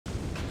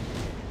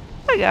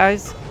Hi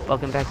guys,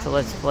 welcome back to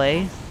Let's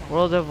Play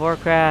World of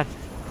Warcraft.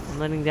 I'm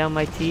letting down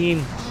my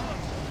team.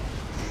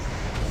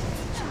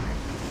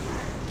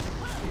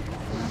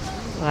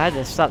 Well, I had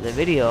to stop the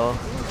video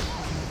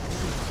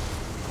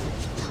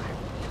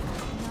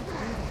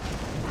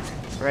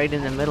right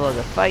in the middle of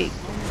the fight,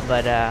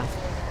 but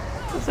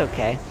it's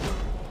okay.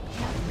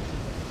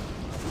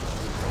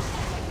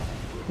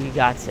 We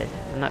got it.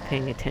 I'm not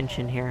paying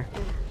attention here.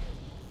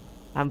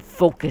 I'm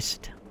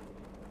focused.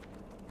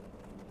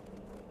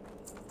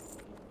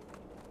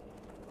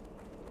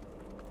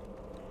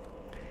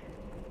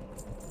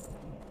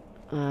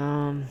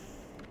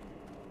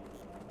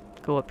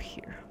 Go up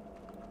here.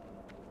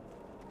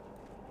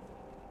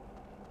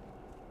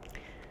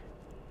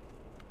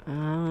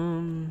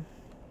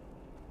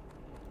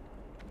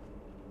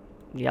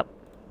 Yep.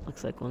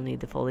 Looks like we'll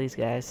need to pull these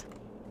guys.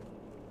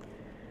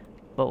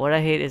 But what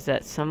I hate is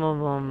that some of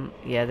them,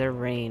 yeah, they're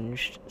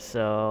ranged,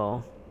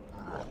 so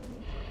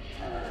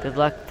good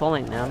luck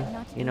pulling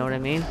them, you know what I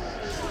mean?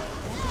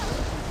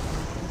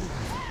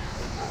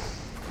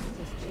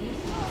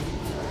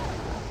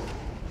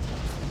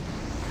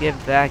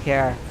 Get back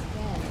here.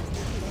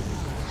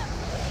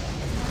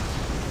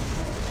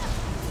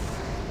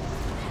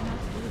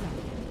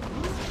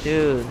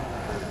 Dude.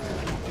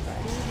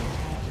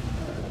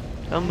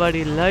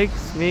 Somebody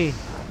likes me.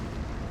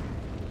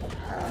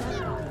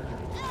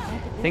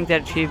 I think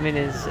that achievement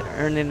is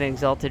earn an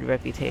exalted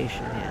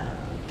reputation, yeah.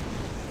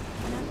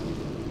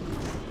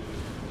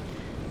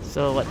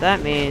 So what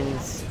that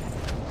means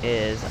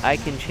is I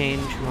can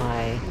change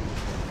my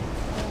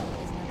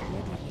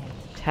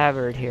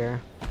tabard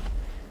here.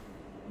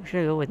 Who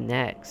should I go with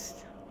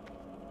next?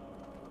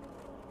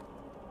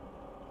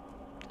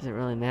 Does it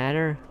really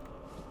matter?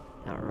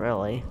 Not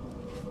really.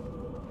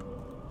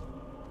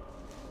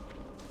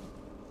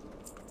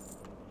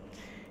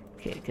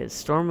 Okay, because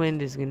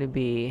Stormwind is going to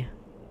be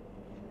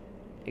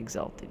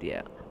exalted,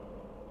 yeah.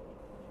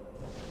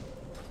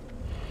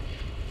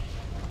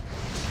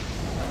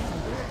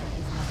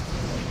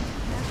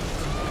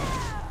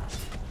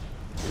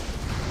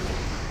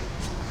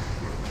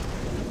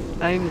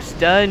 I'm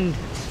stunned.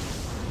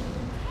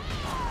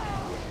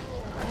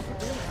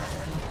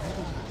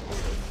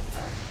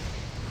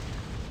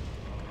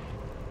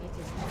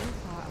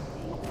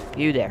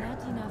 You there.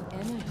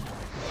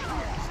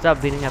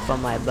 Stop beating up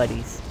on my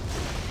buddies.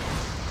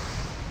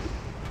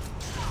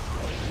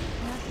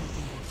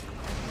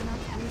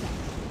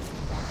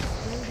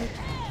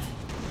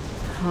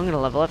 I'm gonna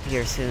level up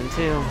here soon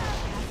too.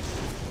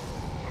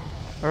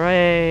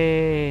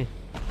 Hooray!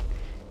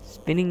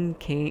 Spinning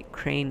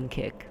crane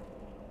kick.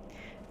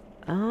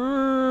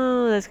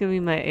 Oh, that's gonna be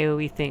my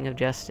AoE thing of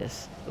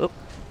justice. Oop.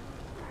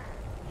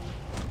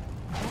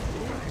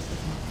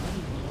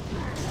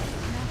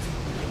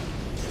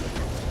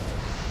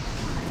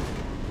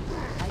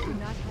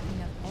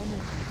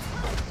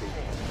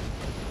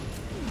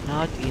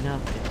 Not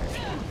enough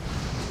energy.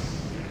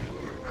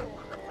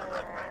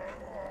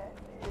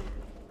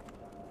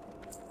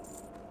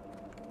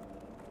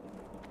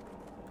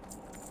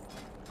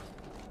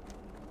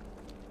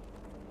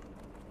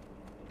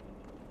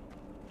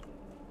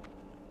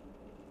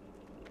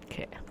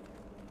 Okay.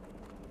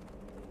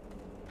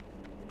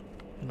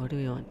 What do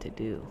we want to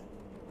do?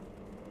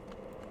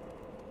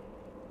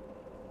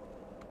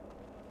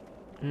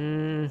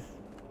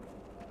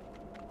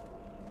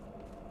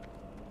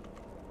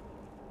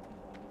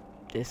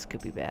 This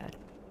could be bad.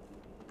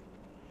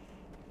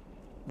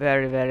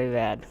 Very, very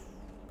bad.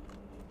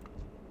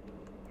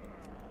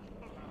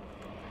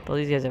 Pull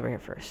these guys over here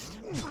first.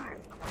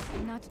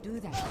 Not do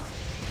that.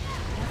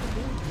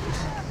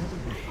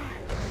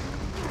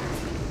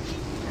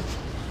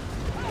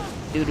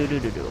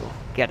 Do.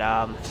 Get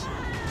 'em.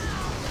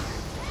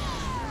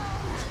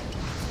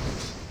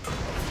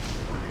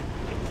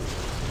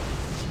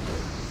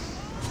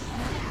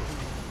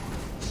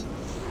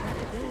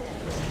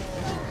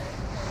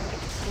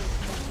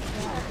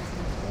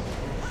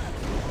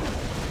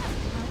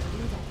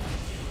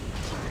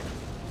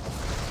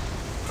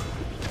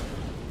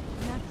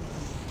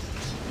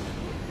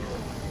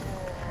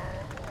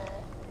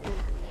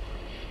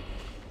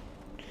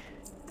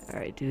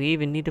 Alright, do we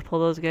even need to pull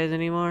those guys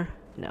anymore?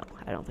 No,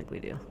 I don't think we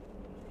do.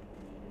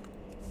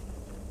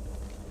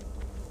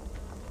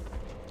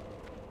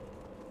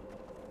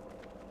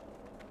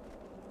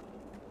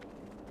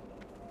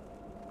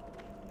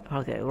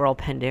 Okay, we're all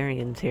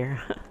Pandarians here.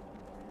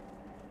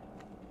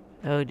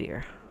 Oh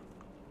dear.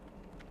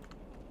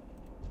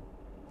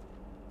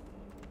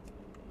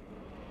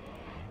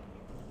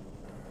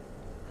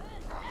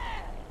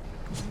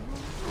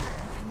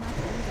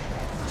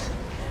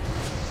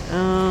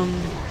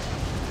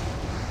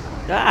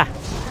 Not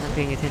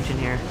paying attention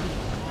here.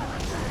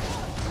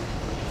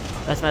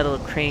 That's my little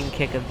crane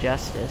kick of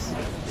justice.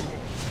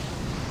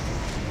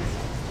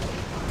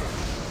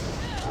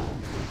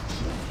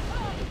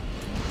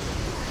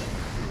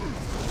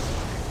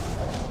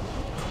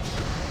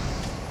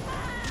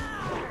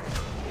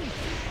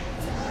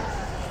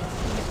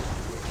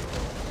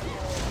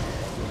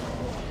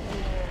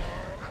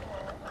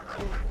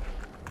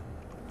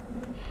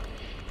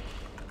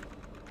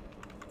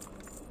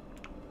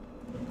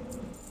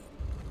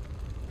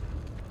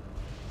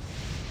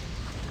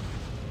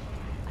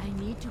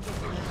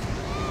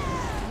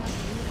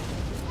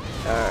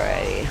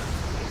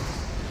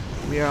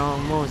 We are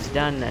almost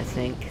done, I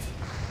think.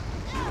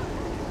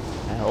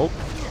 I hope.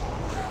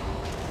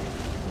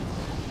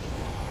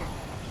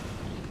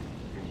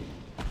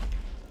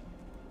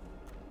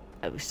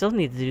 We still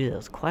need to do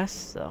those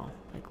quests, though.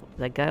 Like,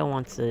 that guy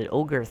wants the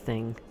ogre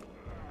thing.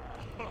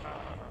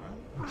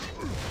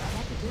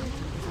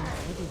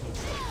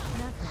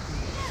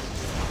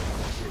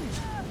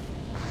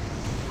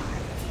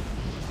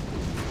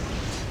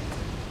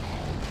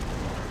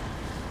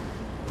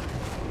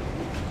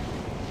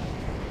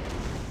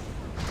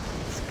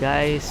 This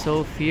guy is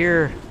so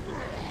fearful.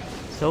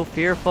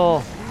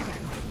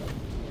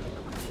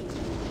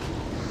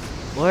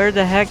 Where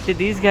the heck did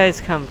these guys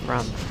come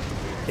from?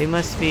 They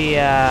must be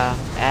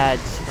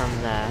ads from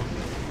the...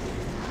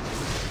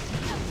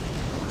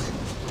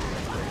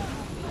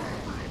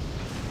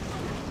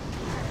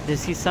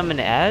 Does he summon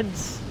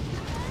ads?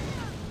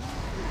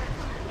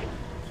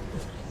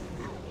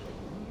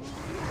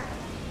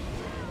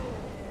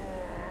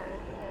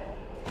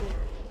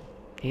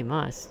 He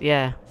must.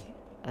 Yeah,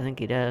 I think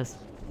he does.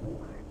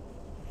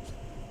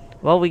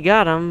 Well, we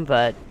got him,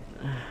 but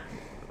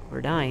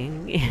we're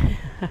dying.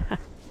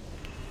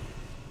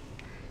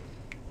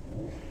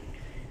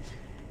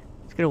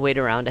 Just gonna wait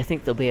around. I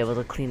think they'll be able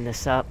to clean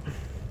this up.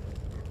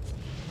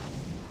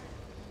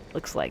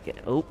 Looks like it.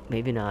 Oh,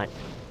 maybe not.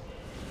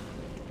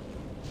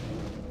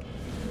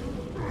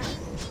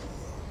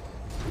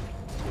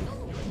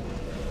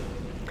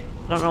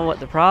 I don't know what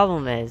the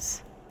problem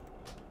is.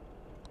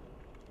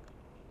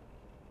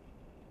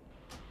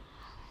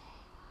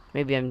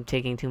 Maybe I'm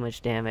taking too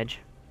much damage.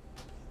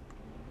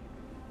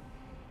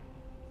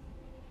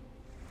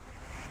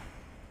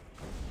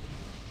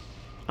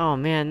 Oh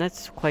man,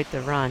 that's quite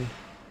the run.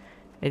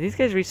 Are these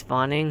guys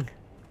respawning?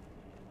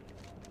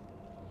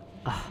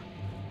 Oh,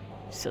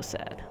 so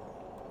sad.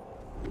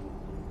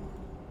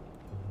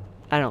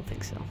 I don't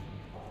think so.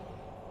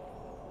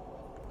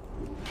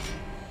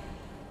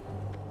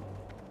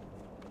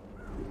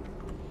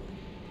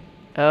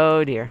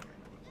 Oh dear.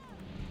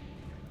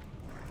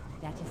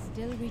 That is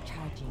still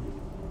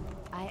recharging.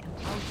 I am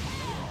out of it.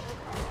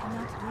 I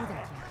cannot do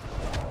that yet.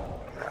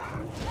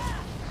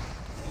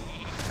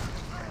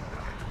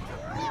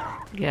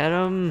 Get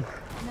him.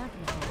 Not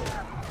recharging.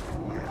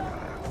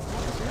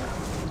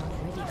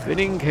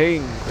 Spinning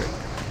cane.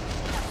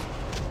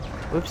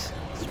 Whoops.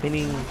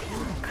 Spinning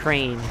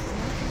crane.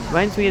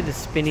 Reminds me of the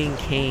spinning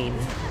cane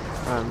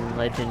from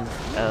Legend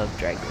of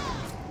Dragon.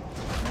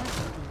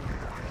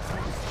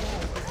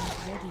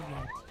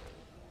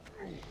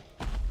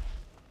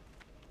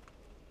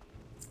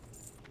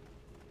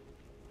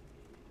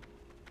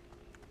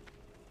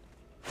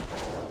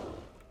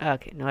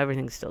 Okay, no,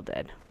 everything's still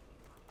dead.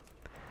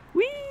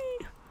 Whee!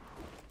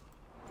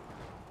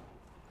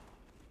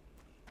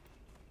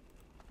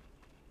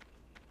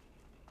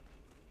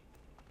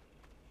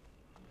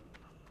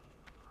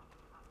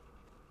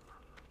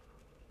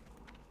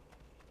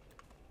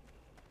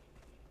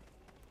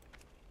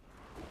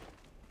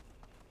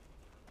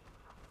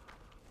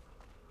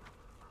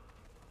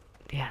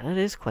 Yeah, that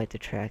is quite the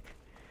trek.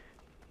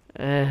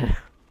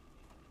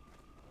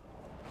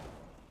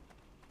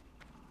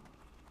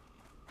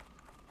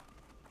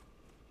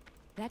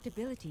 That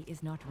ability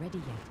is not ready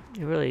yet.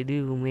 They really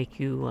do make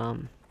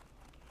you,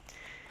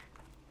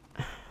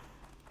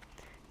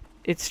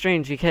 It's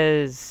strange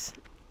because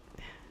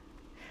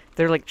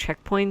they're like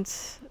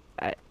checkpoints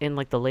in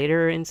like the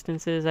later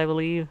instances, I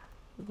believe,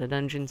 the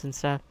dungeons and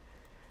stuff.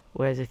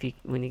 Whereas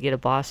when you get a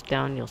boss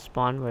down, you'll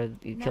spawn where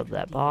you killed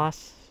that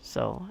boss,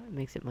 so it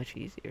makes it much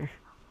easier.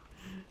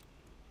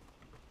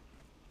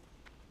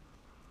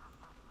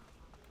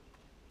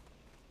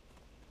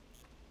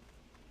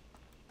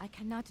 I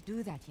cannot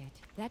do that yet.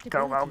 That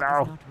Go, ability go,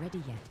 go. is not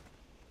ready yet.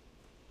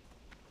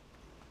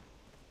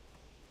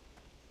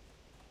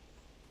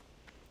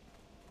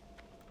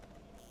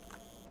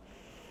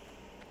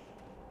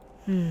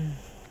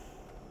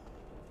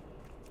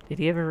 Did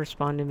he ever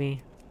respond to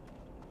me?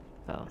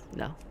 Oh,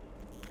 no.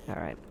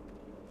 Alright.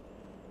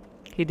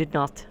 He did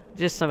not.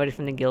 Just somebody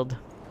from the guild.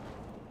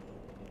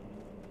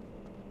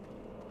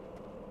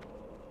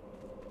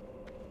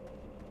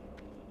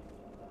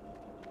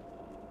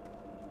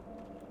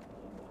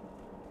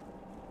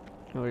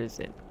 What is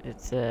it?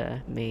 It's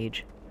a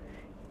mage.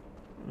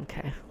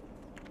 Okay.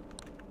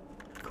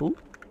 Cool.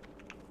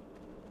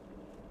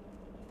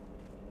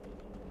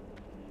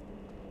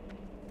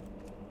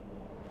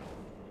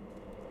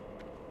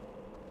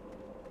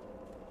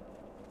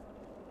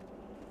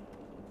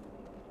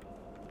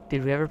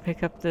 Did we ever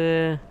pick up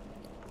the...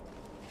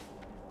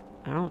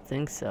 I don't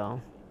think so.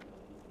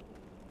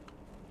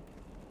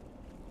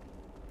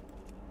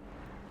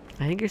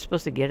 I think you're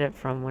supposed to get it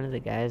from one of the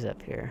guys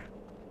up here.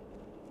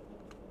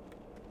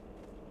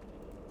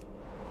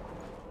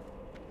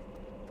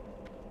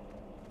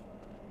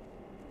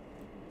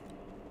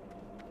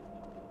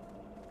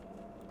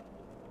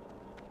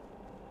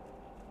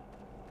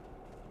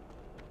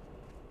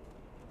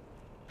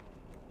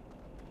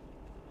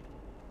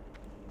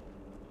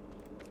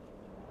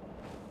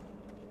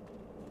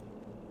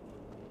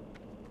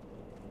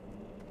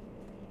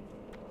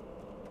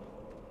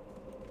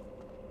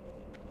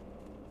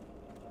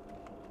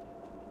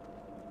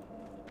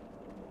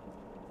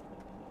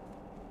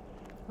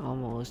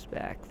 Almost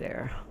back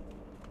there.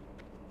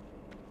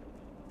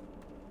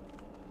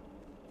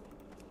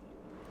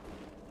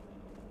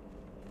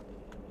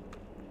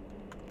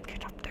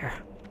 Get up there.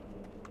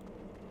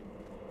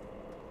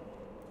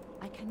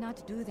 I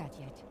cannot do that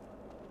yet.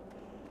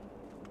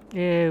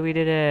 Yeah, we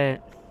did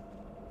it.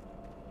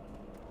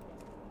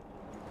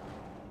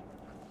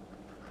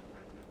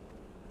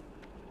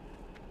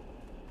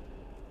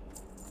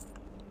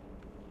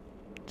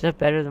 Is that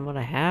better than what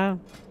I have?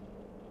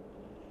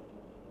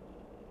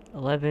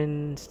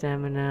 11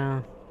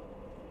 stamina.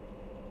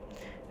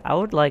 I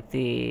would like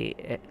the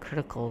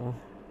critical.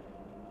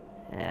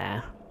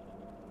 Yeah.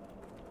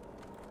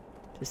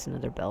 Just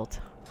another belt.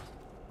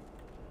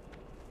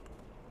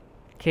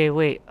 Okay,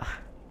 wait.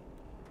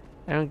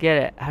 I don't get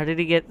it. How did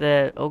he get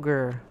the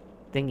ogre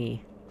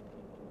thingy?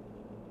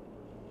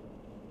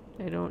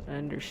 I don't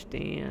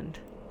understand.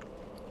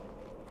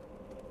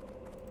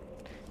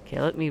 Okay,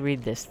 let me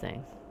read this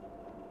thing.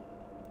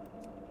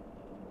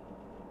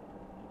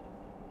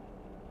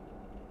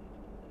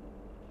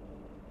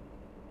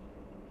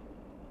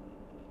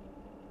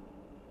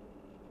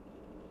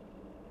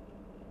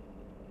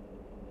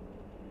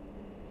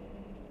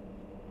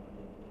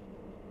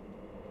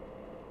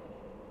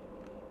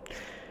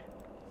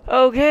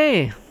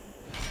 Okay.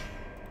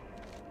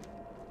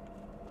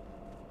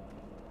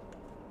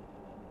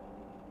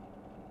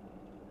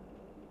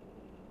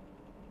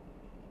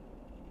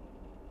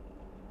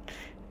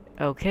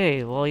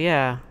 Okay, well,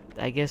 yeah.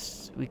 I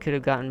guess we could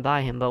have gotten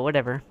by him, but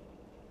whatever.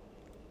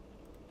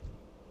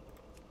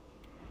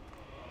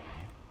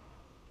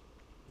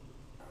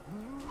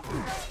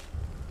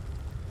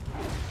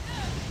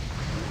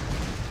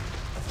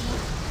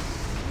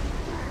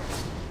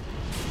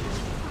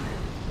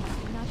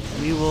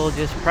 We will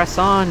just press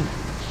on.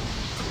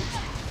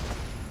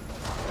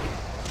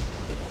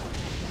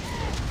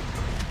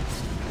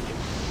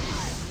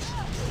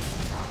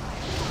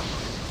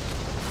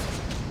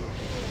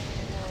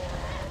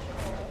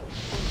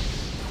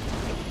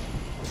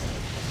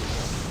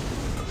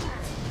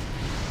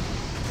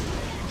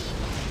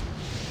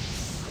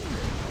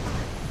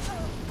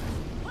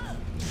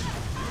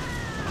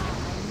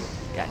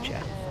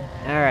 Gotcha.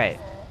 Alright.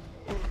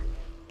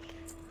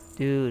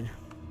 Dude.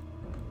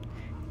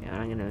 Yeah,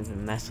 I'm gonna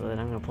even mess with it.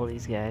 I'm gonna pull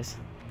these guys.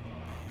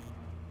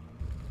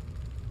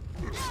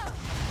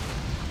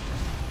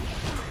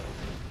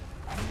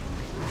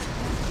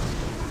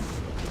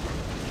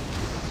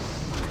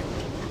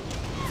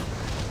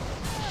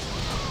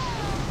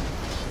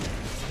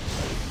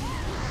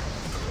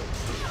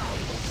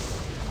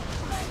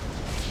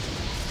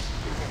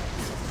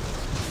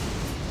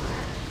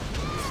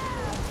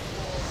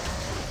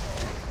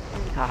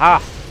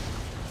 Haha!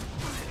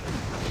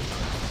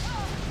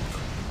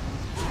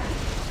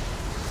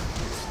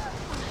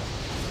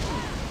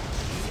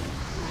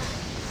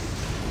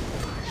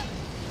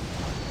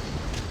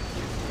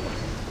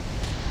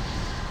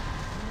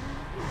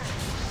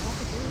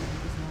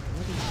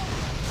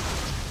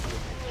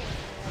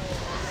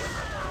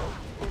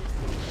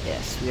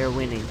 Yes, we are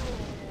winning.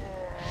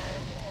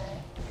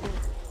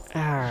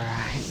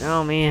 Alright,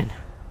 oh man.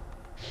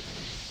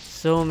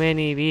 So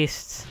many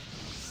beasts.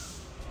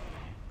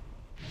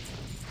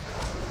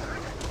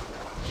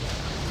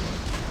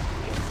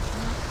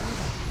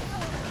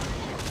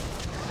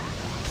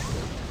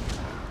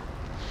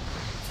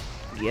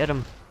 Get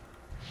him.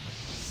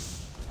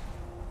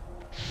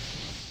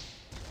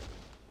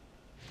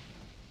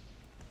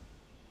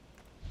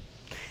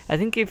 I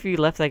think if you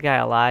left that guy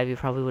alive, you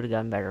probably would have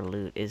gotten better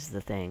loot, is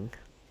the thing.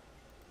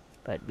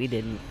 But we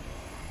didn't.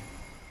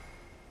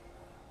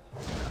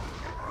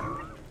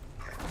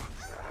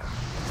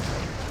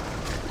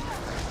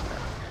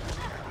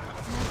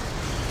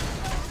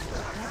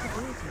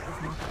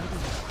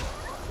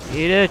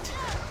 Eat it!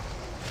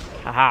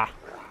 Haha!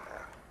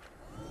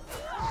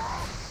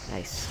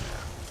 Nice.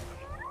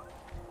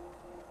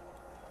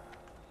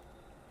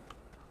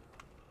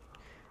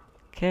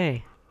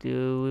 Okay,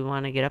 do we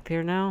want to get up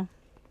here now?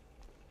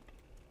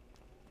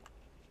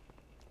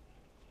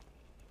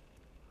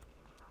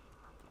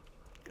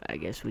 I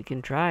guess we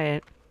can try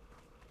it.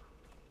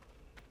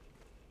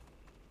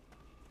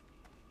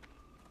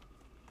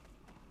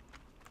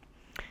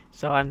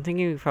 So I'm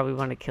thinking we probably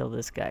want to kill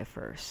this guy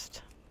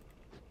first.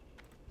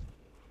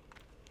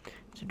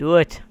 So do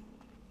it.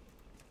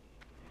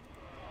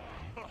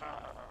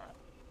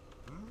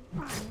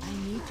 I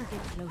need to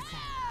get closer.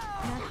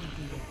 Not ready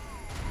yet.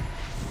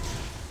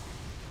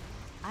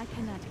 I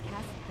cannot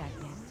cast that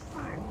yet.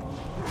 I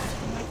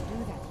cannot do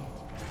that yet.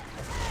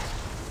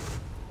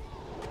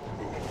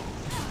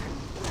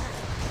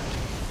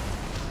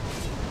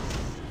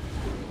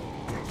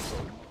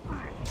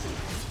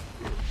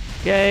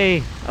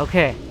 Yay!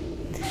 Okay.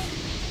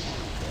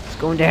 It's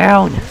going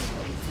down.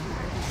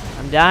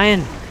 I'm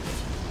dying.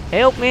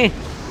 Help me!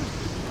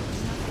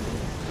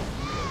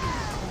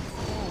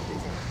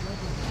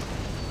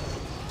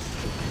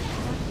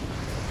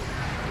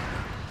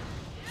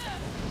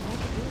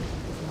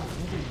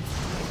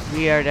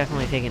 We are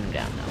definitely taking him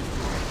down now.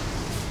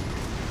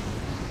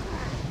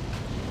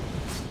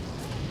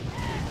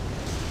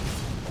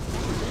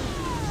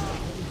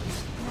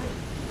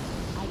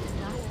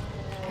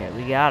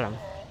 got him.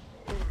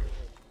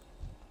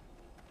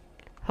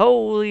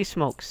 Holy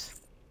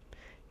smokes.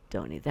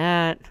 Don't need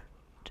that.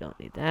 Don't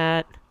need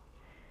that.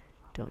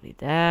 Don't need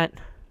that.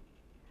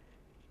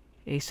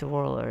 Ace of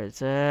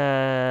Warlords.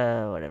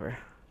 Whatever.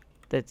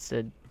 That's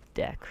a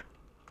deck.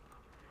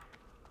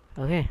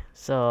 Okay,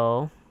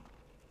 so...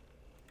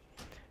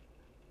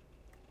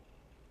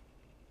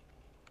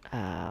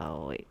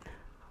 wait.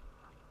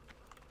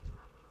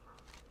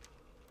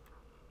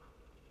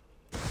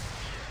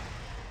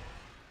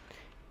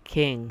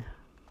 King.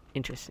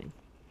 Interesting.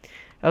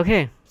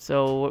 Okay,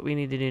 so what we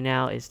need to do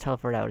now is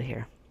teleport out of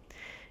here.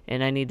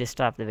 And I need to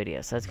stop the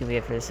video. So that's going to be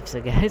it for this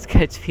episode, guys.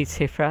 Godspeed,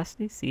 stay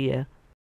frosty. See ya.